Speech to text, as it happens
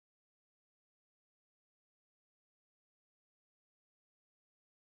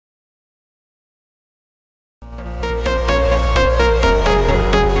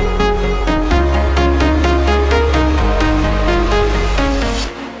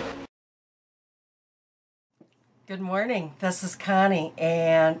Good morning. This is Connie,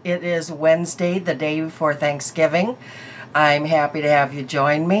 and it is Wednesday, the day before Thanksgiving. I'm happy to have you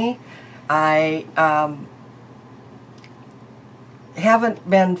join me. I haven't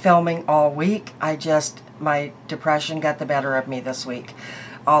been filming all week. My depression got the better of me this week.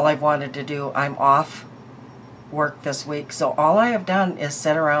 All I've wanted to do, I'm off work this week, so all I have done is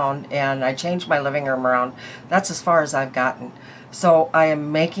sit around, and I changed my living room around. That's as far as I've gotten. So I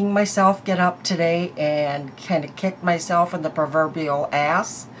am making myself get up today and kind of kick myself in the proverbial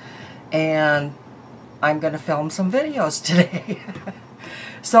ass, and I'm going to film some videos today.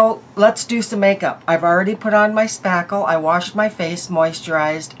 So let's do some makeup. I've already put on my spackle. I washed my face,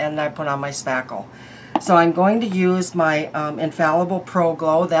 moisturized, and I put on my spackle. So I'm going to use my Infallible Pro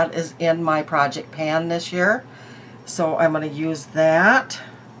Glow. That is in my project pan this year. So I'm going to use that,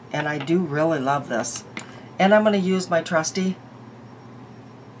 and I do really love this. And I'm going to use my trusty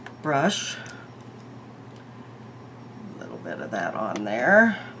brush. A little bit of that on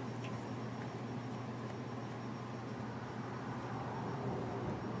there.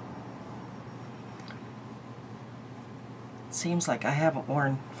 It seems like I haven't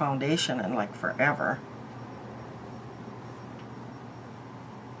worn foundation in like forever.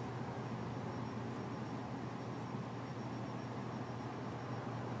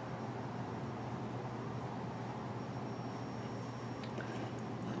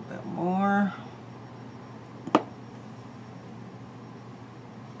 More.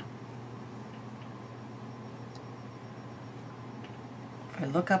 If I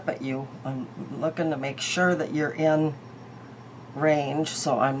look up at you, I'm looking to make sure that you're in range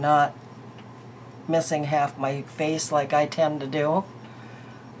so I'm not missing half my face like I tend to do.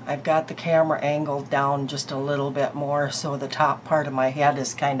 I've got the camera angled down just a little bit more so the top part of my head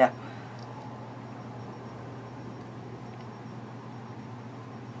is kind of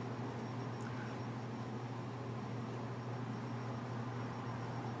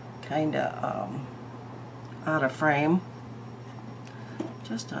out of frame.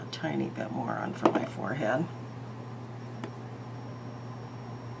 Just a tiny bit more on for my forehead.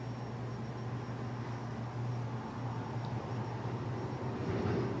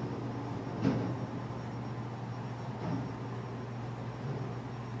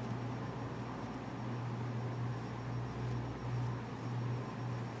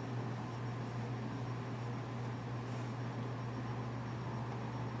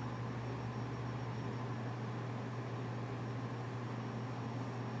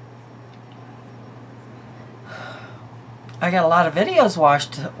 I got a lot of videos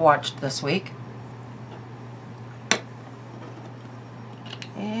watched this week.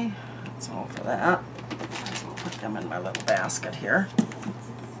 Okay, that's all for that. I'll put them in my little basket here.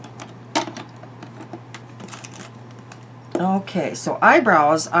 Okay, so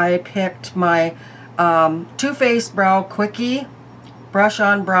eyebrows, I picked my Too Faced Brow Quickie Brush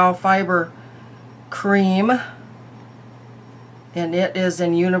On Brow Fiber Cream, and it is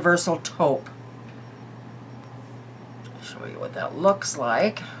in Universal Taupe. Show you what that looks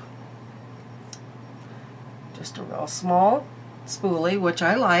like. Just a real small spoolie, which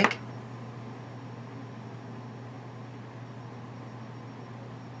I like.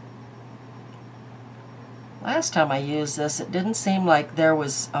 Last time I used this, it didn't seem like there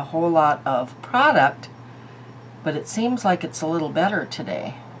was a whole lot of product, but it seems like it's a little better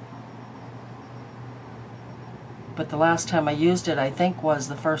today. But the last time I used it, I think, was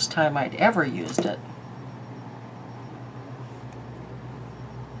the first time I'd ever used it.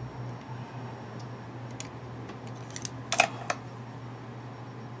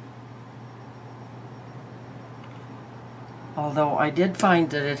 Although I did find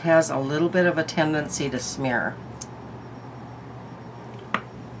that it has a little bit of a tendency to smear.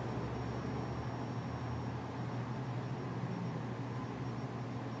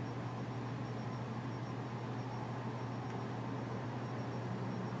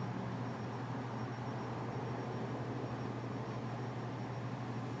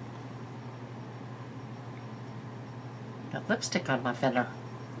 Got lipstick on my finger.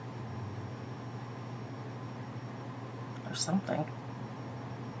 Or something.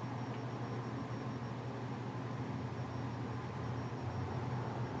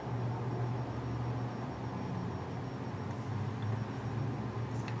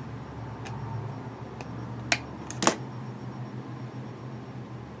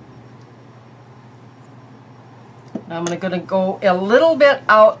 Now I'm going to go a little bit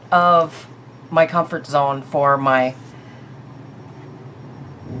out of my comfort zone for my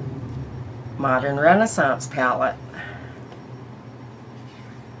Modern Renaissance palette.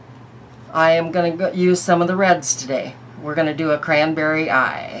 I am going to use some of the reds today. We're going to do a cranberry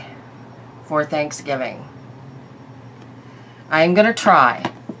eye for Thanksgiving. I'm going to try.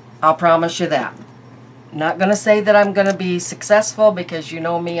 I'll promise you that. I'm not going to say that I'm going to be successful because you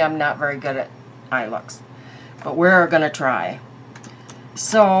know me, I'm not very good at eye looks. But we're going to try.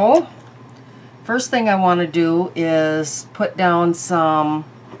 So, first thing I want to do is put down some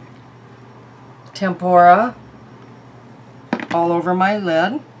tempera all over my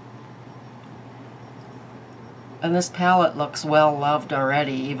lid. And this palette looks well loved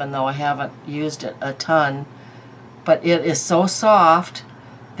already, even though I haven't used it a ton. But it is so soft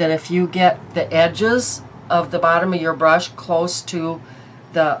that if you get the edges of the bottom of your brush close to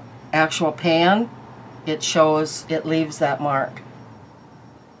the actual pan, it shows, it leaves that mark.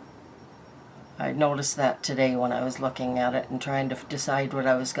 I noticed that today when I was looking at it and trying to decide what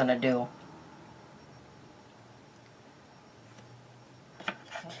I was going to do.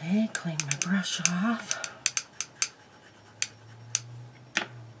 Okay, clean my brush off.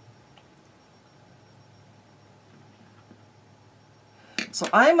 So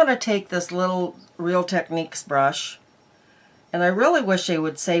I'm going to take this little Real Techniques brush, and I really wish they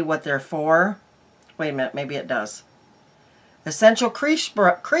would say what they're for. Wait a minute, maybe it does. Essential Crease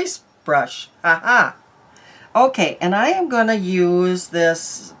Brush. Haha. Okay, and I am going to use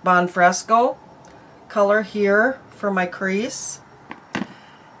this Bonfresco color here for my crease.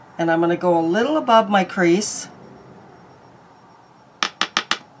 And I'm going to go a little above my crease.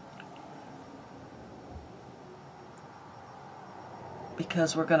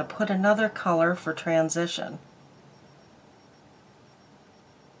 Because we're going to put another color for transition.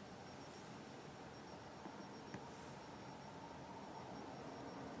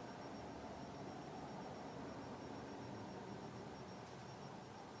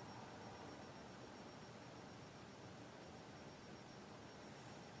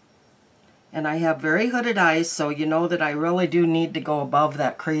 And I have very hooded eyes, so you know that I really do need to go above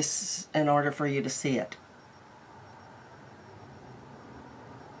that crease in order for you to see it.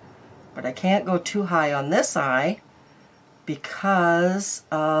 But I can't go too high on this eye because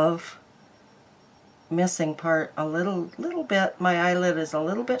of missing part a little bit. My eyelid is a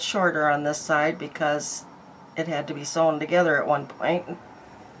little bit shorter on this side because it had to be sewn together at one point. I'm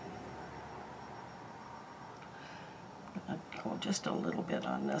going to go just a little bit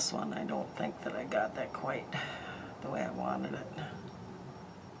on this one. I don't think that I got that quite the way I wanted it.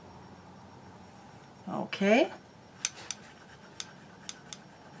 Okay.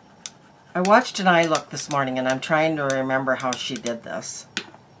 I watched an eye look this morning and I'm trying to remember how she did this.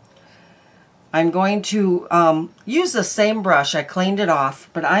 I'm going to use the same brush. I cleaned it off,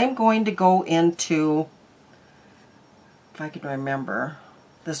 but I'm going to go into, if I can remember,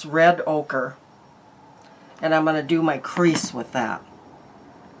 this red ochre. And I'm going to do my crease with that.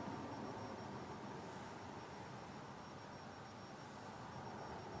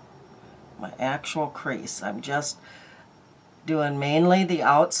 My actual crease. I'm just doing mainly the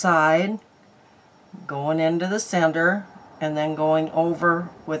outside, going into the center, and then going over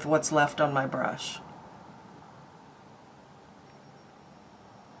with what's left on my brush.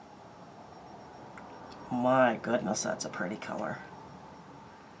 My goodness, that's a pretty color.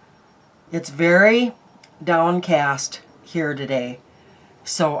 It's very downcast here today,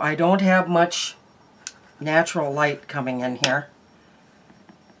 so I don't have much natural light coming in here.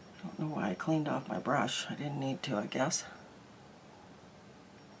 I don't know why I cleaned off my brush. I didn't need to, I guess.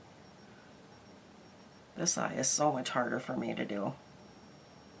 This eye is so much harder for me to do.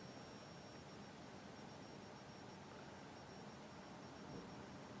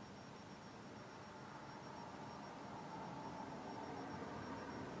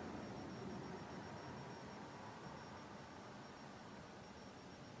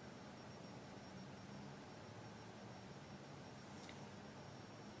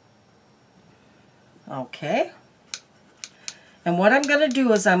 Okay. And what I'm going to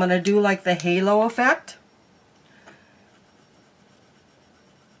do is I'm going to do like the halo effect.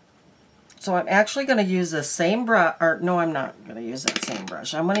 So I'm actually going to use the same brush, or no, I'm not going to use that same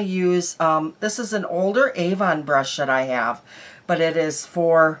brush. I'm going to use, this is an older Avon brush that I have, but it is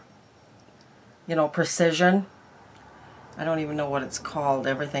for, you know, precision. I don't even know what it's called.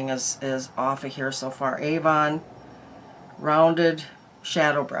 Everything is off of here so far. Avon Rounded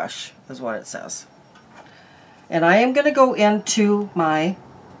Shadow Brush is what it says. And I am going to go into my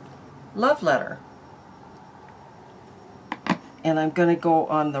love letter. And I'm going to go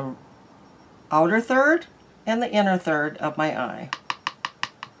on the outer third and the inner third of my eye.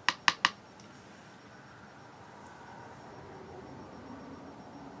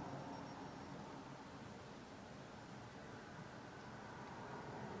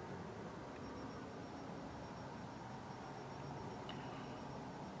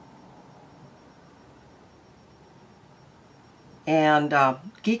 And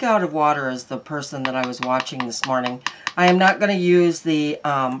Geek Out of Water is the person that I was watching this morning. I am not going to use the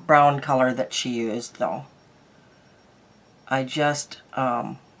brown color that she used, though. I just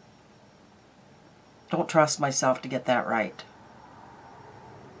don't trust myself to get that right.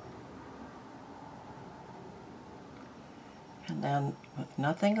 And then, with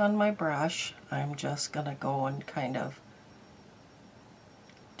nothing on my brush, I'm just going to go and kind of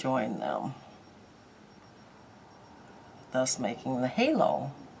join them, thus making the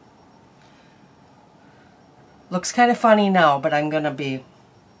halo. Looks kind of funny now, but I'm going to be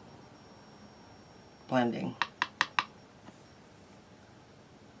blending.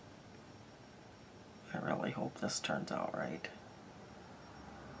 I really hope this turns out right.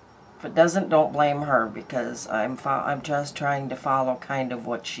 If it doesn't, don't blame her, because I'm just trying to follow kind of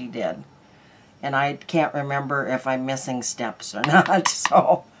what she did. And I can't remember if I'm missing steps or not,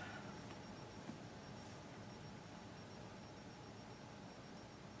 so...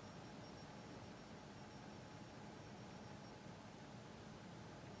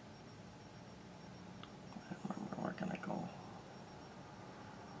 We're going to go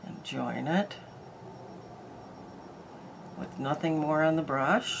and join it with nothing more on the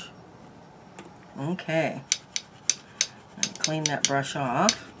brush. Okay. And clean that brush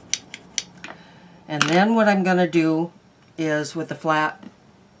off. And then what I'm going to do is, with the flat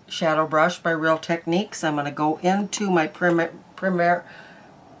shadow brush by Real Techniques, I'm going to go into my Primavera,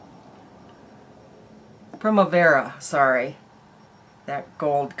 sorry, that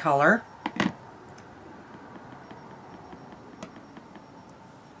gold color.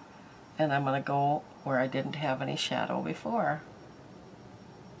 And I'm going to go where I didn't have any shadow before.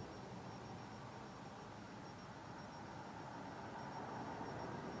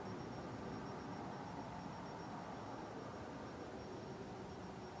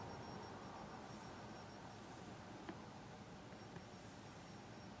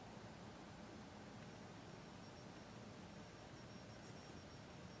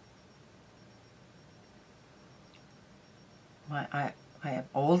 I have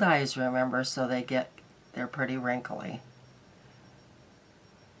old eyes, remember, so they're pretty wrinkly.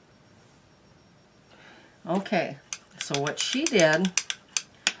 Okay, so what she did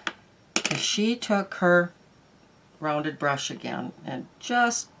is she took her rounded brush again and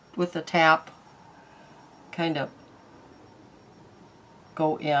just with a tap kind of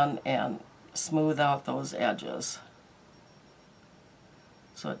go in and smooth out those edges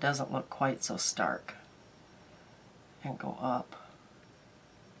so it doesn't look quite so stark, and go up.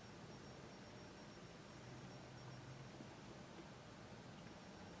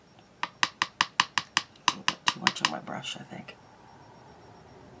 A little bit too much on my brush, I think.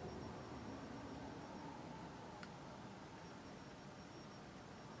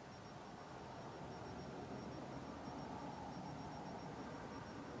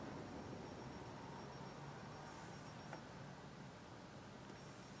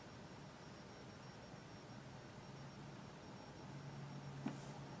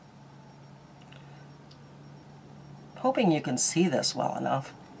 Hoping you can see this well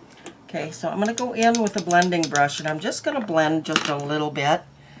enough. Okay, so I'm going to go in with a blending brush, and I'm just going to blend just a little bit.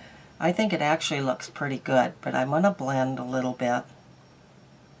 I think it actually looks pretty good, but I'm going to blend a little bit.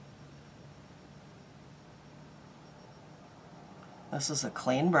 This is a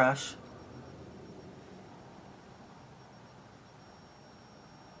clean brush.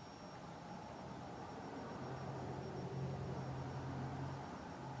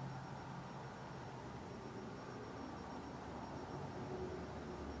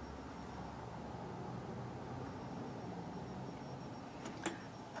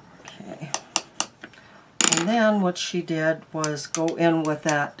 And then what she did was go in with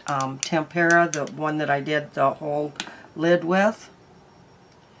that Tempera, the one that I did the whole lid with,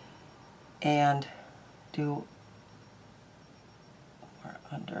 and do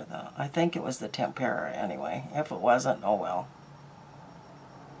under the, I think it was the Tempera anyway. If it wasn't, oh well.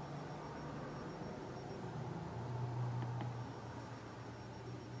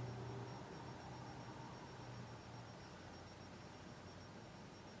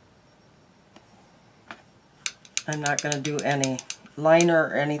 I'm not going to do any liner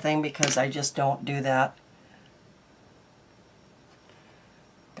or anything because I just don't do that.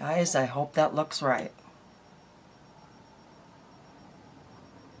 Guys, I hope that looks right.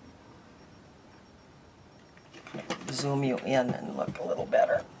 Zoom you in and look a little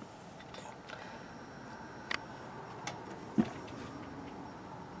better.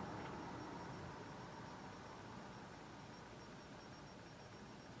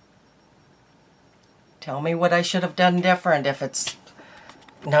 Tell me what I should have done different if it's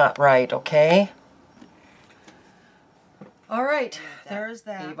not right, okay? All right, there's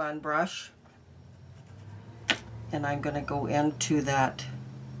that Avon brush. And I'm going to go into that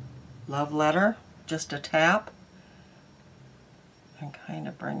love letter, just a tap, and kind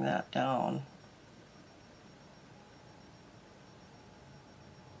of bring that down.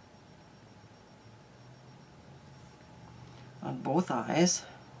 On both eyes,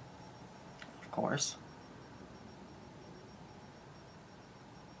 of course.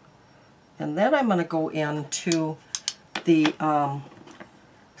 And then I'm going to go into the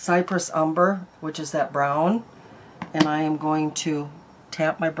Cypress Umber, which is that brown, and I am going to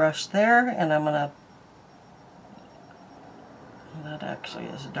tap my brush there, and I'm going to, that actually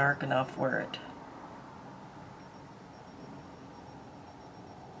is dark enough where it,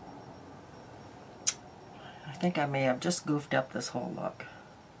 I think I may have just goofed up this whole look.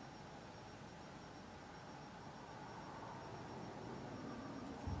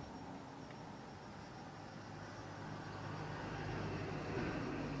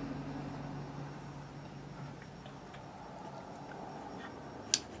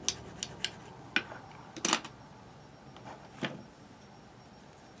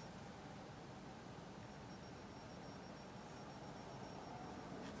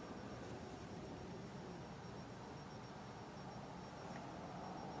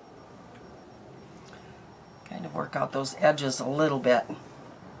 Kind of work out those edges a little bit.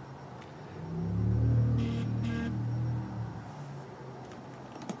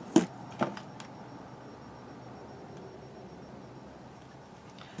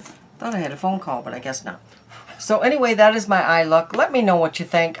 Thought I had a phone call, but I guess not. So anyway, that is my eye look. Let me know what you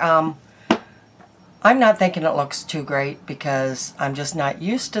think. I'm not thinking it looks too great because I'm just not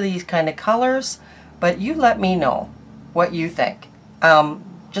used to these kind of colors, but you let me know what you think.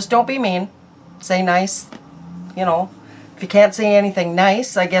 Just don't be mean. Say nice, you know. If you can't say anything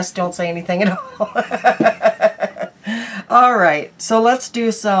nice, I guess don't say anything at all. Alright, so let's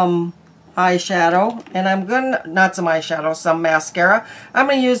do some eyeshadow, and I'm gonna, not some eyeshadow, some mascara. I'm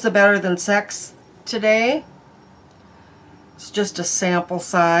gonna use the Better Than Sex today. It's just a sample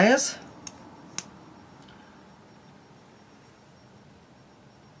size.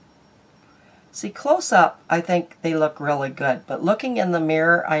 See, close up, I think they look really good, but looking in the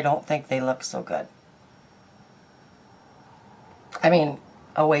mirror, I don't think they look so good. I mean,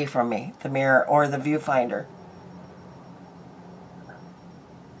 away from me, the mirror or the viewfinder.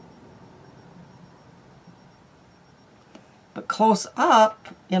 But close up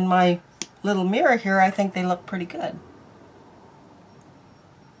in my little mirror here, I think they look pretty good.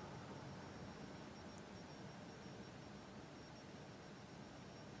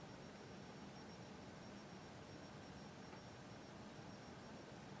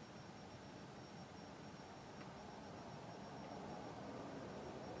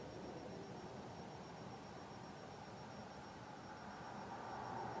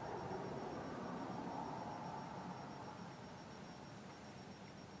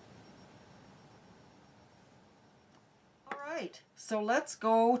 Alright, so let's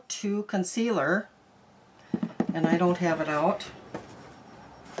go to concealer, and I don't have it out.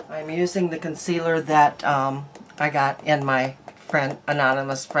 I'm using the concealer that I got in my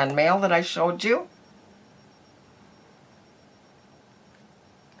anonymous friend mail that I showed you.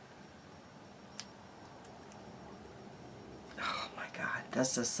 Oh my god,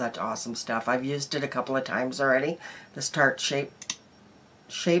 this is such awesome stuff. I've used it a couple of times already. The Tarte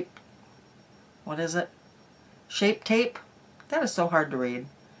Shape, what is it? Shape Tape? That is so hard to read.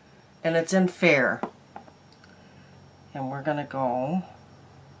 And it's in Fair. And we're going to go,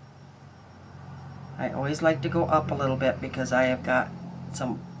 I always like to go up a little bit because I have got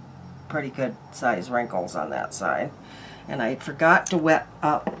some pretty good size wrinkles on that side. And I forgot to wet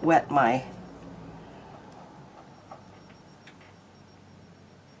my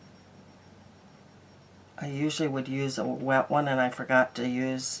I usually would use a wet one, and I forgot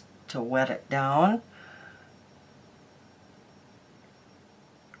to wet it down.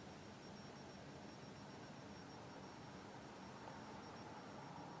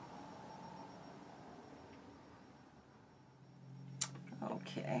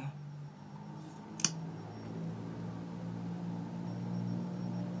 Okay.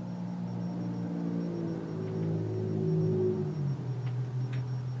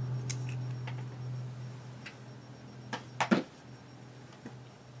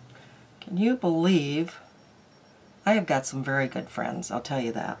 Can you believe I have got some very good friends, I'll tell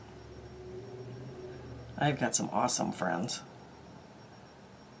you that. I've got some awesome friends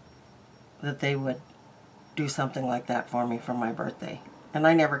that they would do something like that for me for my birthday. And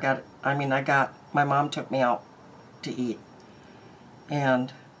I never got it. I mean, my mom took me out to eat.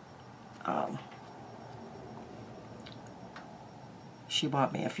 She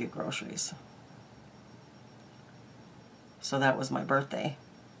bought me a few groceries. So that was my birthday.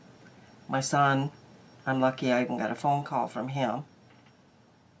 My son, I'm lucky I even got a phone call from him.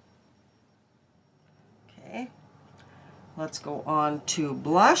 Okay, let's go on to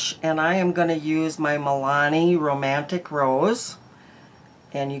blush, and I am going to use my Milani Romantic Rose.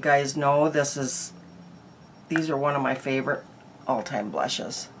 And you guys know these are one of my favorite all-time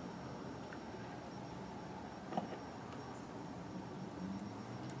blushes.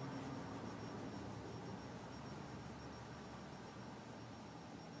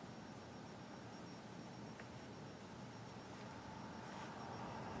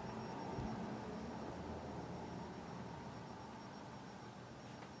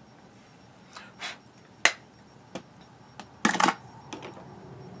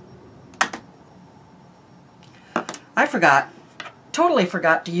 I totally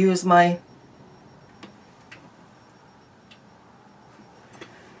forgot to use my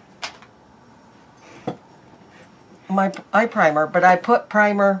eye primer, but I put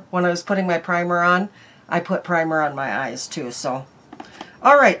primer, when I was putting my primer on, I put primer on my eyes too, so.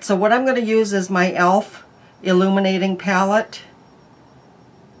 Alright, so what I'm going to use is my e.l.f. Illuminating Palette.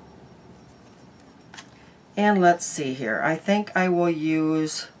 And let's see here, I think I will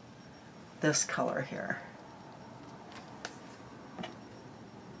use this color here.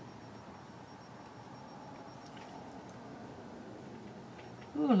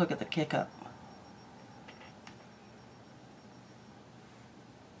 Ooh, look at the kick up.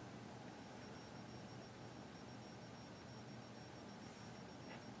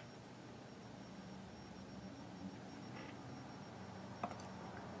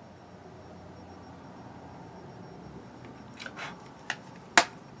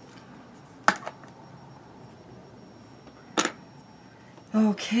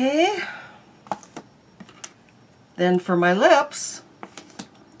 Okay. Then for my lips,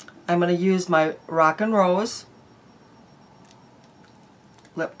 I'm going to use my Rock and Rose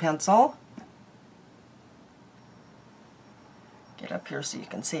lip pencil. Get up here so you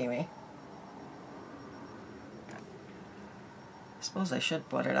can see me. I suppose I should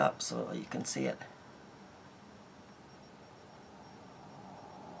put it up so you can see it.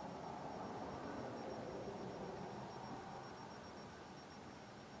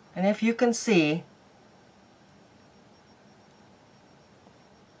 And if you can see,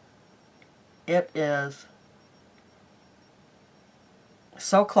 it is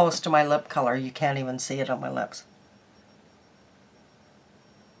so close to my lip color you can't even see it on my lips.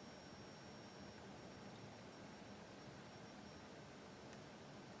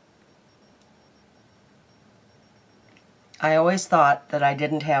 I always thought that I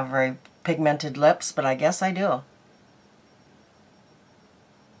didn't have very pigmented lips, but I guess I do.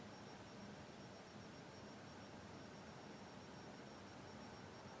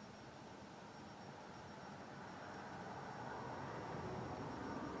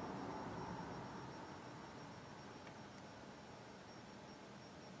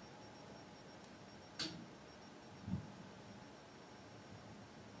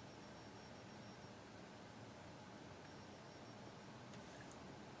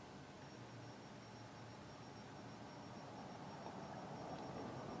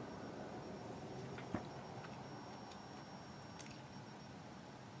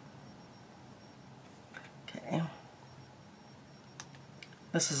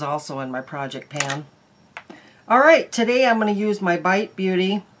 This is also in my project pan. Alright, today I'm going to use my Bite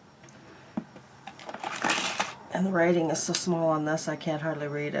Beauty. And the writing is so small on this I can't hardly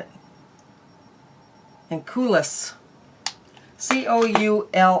read it. And Coulis. C-O-U-L-I-S.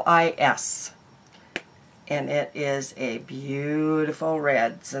 And it is a beautiful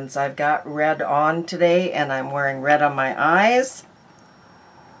red. Since I've got red on today and I'm wearing red on my eyes,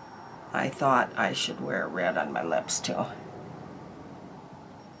 I thought I should wear red on my lips too.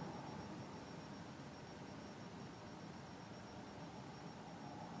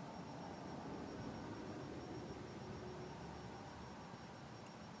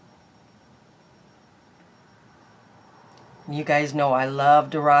 You guys know I love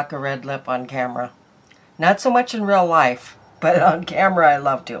to rock a red lip on camera. Not so much in real life, but on camera I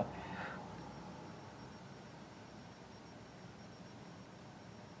love to.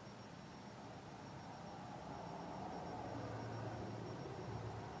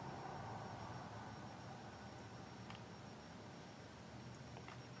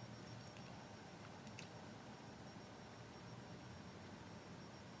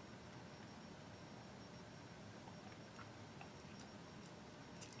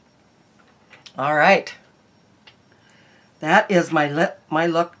 All right, that is my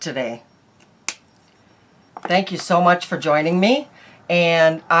look today. Thank you so much for joining me,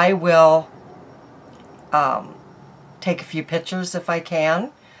 and I will take a few pictures if I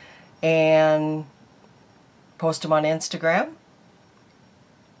can and post them on Instagram.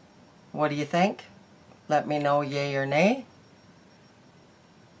 What do you think? Let me know, yay or nay.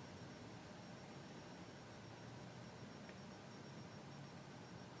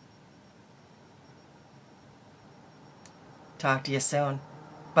 Talk to you soon.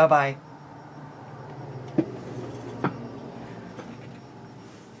 Bye-bye.